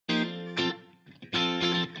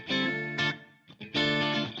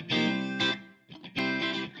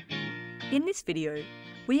In this video,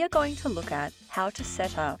 we are going to look at how to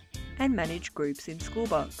set up and manage groups in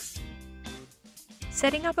Schoolbox.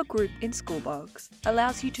 Setting up a group in Schoolbox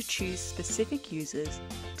allows you to choose specific users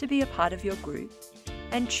to be a part of your group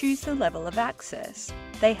and choose the level of access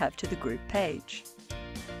they have to the group page.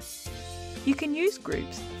 You can use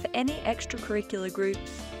groups for any extracurricular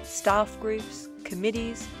groups, staff groups,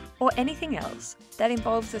 committees, or anything else that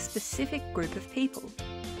involves a specific group of people.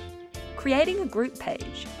 Creating a group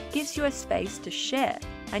page gives you a space to share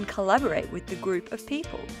and collaborate with the group of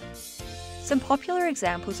people. Some popular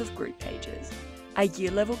examples of group pages are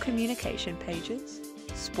year-level communication pages,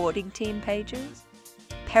 sporting team pages,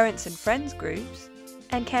 parents and friends groups,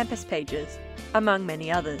 and campus pages, among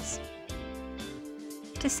many others.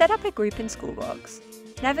 To set up a group in Schoolbox,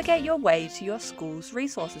 navigate your way to your school's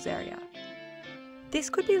resources area.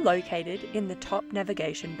 This could be located in the top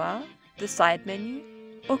navigation bar, the side menu,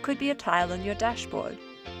 or could be a tile on your dashboard.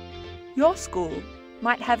 Your school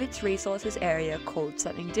might have its resources area called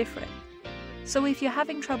something different, so if you're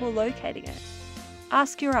having trouble locating it,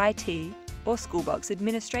 ask your IT or Schoolbox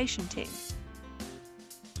administration team.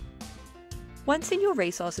 Once in your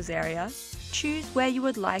resources area, choose where you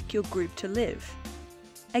would like your group to live.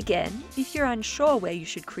 Again, if you're unsure where you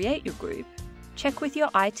should create your group, check with your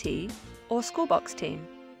IT or Schoolbox team.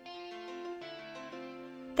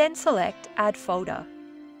 Then select Add Folder.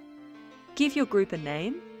 Give your group a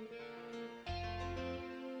name.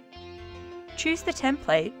 Choose the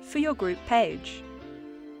template for your group page.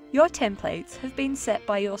 Your templates have been set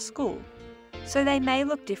by your school, so they may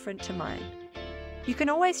look different to mine. You can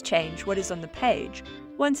always change what is on the page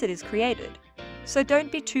once it is created, so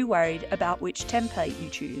don't be too worried about which template you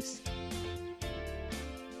choose.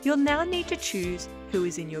 You'll now need to choose who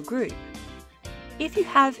is in your group. If you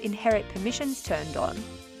have Inherit Permissions turned on,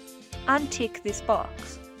 untick this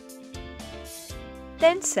box.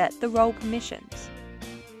 Then set the role permissions.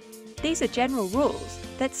 These are general rules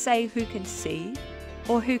that say who can see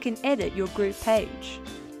or who can edit your group page.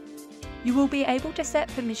 You will be able to set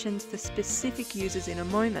permissions for specific users in a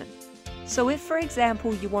moment. So if, for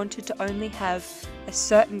example, you wanted to only have a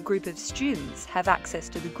certain group of students have access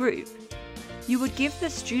to the group, you would give the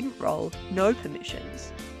student role no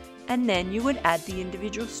permissions, and then you would add the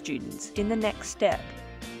individual students in the next step.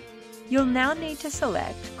 You'll now need to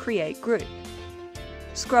select Create Group.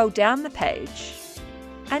 Scroll down the page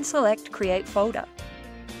and select Create Folder.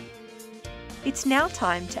 It's now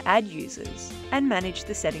time to add users and manage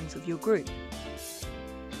the settings of your group.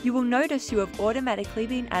 You will notice you have automatically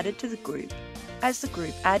been added to the group as the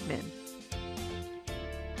group admin.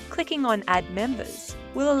 Clicking on Add Members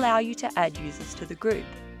will allow you to add users to the group.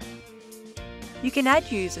 You can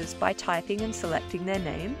add users by typing and selecting their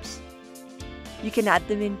names. You can add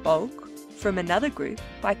them in bulk from another group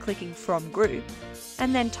by clicking From Group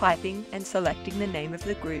and then typing and selecting the name of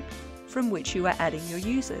the group from which you are adding your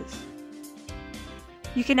users.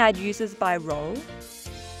 You can add users by role,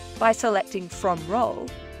 by selecting From Role,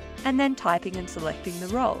 and then typing and selecting the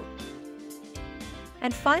role.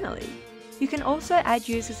 And finally, you can also add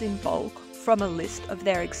users in bulk from a list of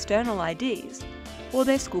their external IDs or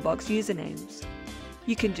their Schoolbox usernames.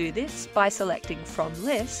 You can do this by selecting From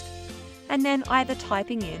List and then either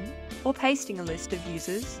typing in or pasting a list of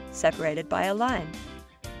users separated by a line.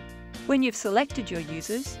 When you've selected your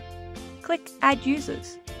users, click Add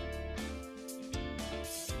Users.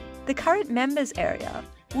 The Current Members area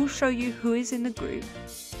will show you who is in the group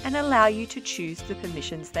and allow you to choose the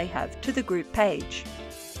permissions they have to the group page.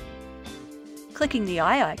 Clicking the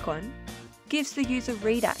eye icon gives the user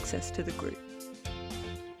read access to the group.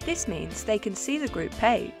 This means they can see the group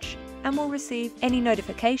page and will receive any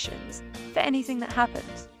notifications for anything that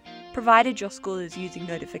happens, provided your school is using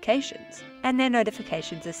notifications and their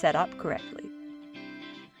notifications are set up correctly.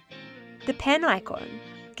 The pen icon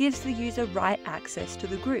gives the user write access to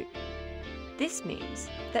the group. This means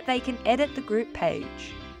that they can edit the group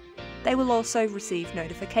page. They will also receive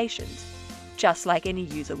notifications, just like any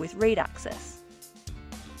user with read access.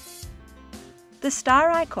 The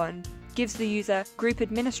star icon gives the user group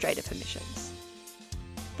administrator permissions.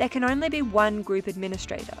 There can only be one group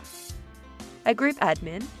administrator. A group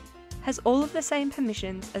admin has all of the same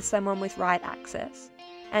permissions as someone with write access,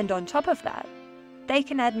 and on top of that, they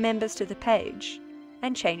can add members to the page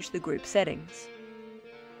and change the group settings.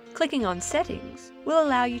 Clicking on Settings will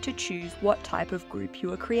allow you to choose what type of group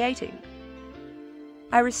you are creating.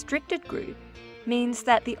 A restricted group means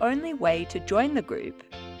that the only way to join the group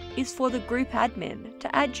is for the group admin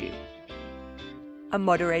to add you. A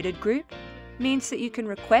moderated group means that you can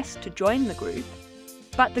request to join the group,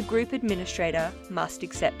 but the group administrator must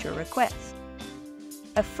accept your request.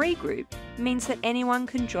 A free group means that anyone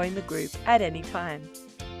can join the group at any time.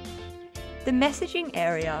 The messaging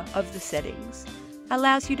area of the settings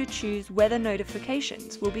allows you to choose whether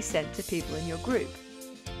notifications will be sent to people in your group.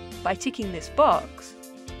 By ticking this box,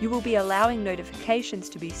 you will be allowing notifications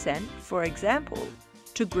to be sent, for example,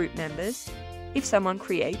 to group members if someone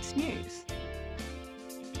creates news.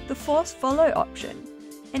 The Force Follow option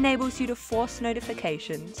enables you to force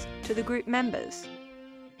notifications to the group members.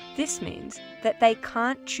 This means that they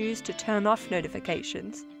can't choose to turn off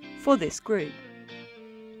notifications for this group.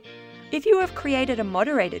 If you have created a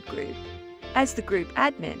moderated group, as the group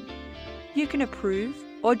admin, you can approve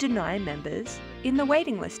or deny members in the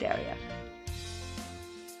waiting list area.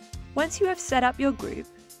 Once you have set up your group,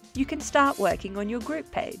 you can start working on your group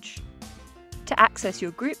page. To access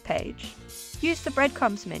your group page, use the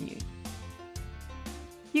breadcrumbs menu.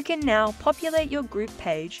 You can now populate your group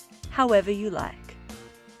page however you like.